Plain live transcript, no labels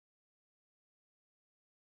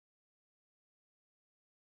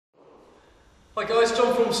Hi guys,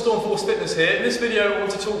 John from Stormforce Fitness here. In this video I want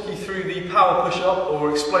to talk you through the power push-up or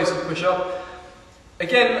explosive push-up.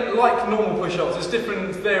 Again, like normal push-ups, there's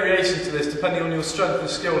different variations to this depending on your strength and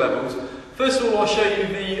skill levels. First of all, I'll show you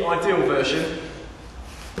the ideal version.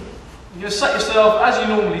 You're going to set yourself as you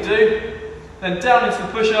normally do, then down into the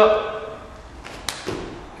push-up,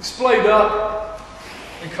 explode up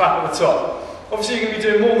and clap at the top. Obviously you're going to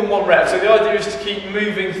be doing more than one rep, so the idea is to keep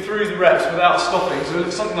moving through the reps without stopping. So it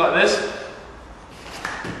looks something like this.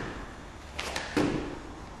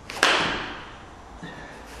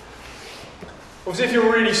 Obviously if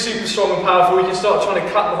you're really super strong and powerful, you can start trying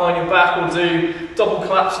to clap behind your back or do double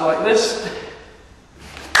claps like this.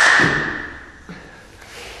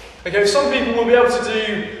 Okay, some people will be able to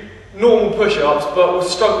do normal push-ups but will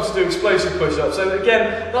struggle to do explosive push-ups. So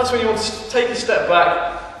again, that's when you want to take a step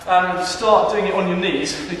back and start doing it on your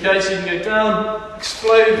knees. Okay, so you can go down,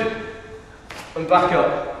 explode and back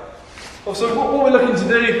up. Also, what we're looking to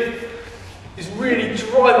do is really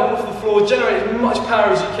drive up off the floor, generate as much power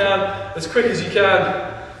as you can, as quick as you can,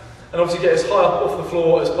 and obviously get as high up off the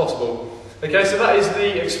floor as possible. Okay, so that is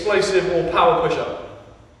the explosive or power push-up.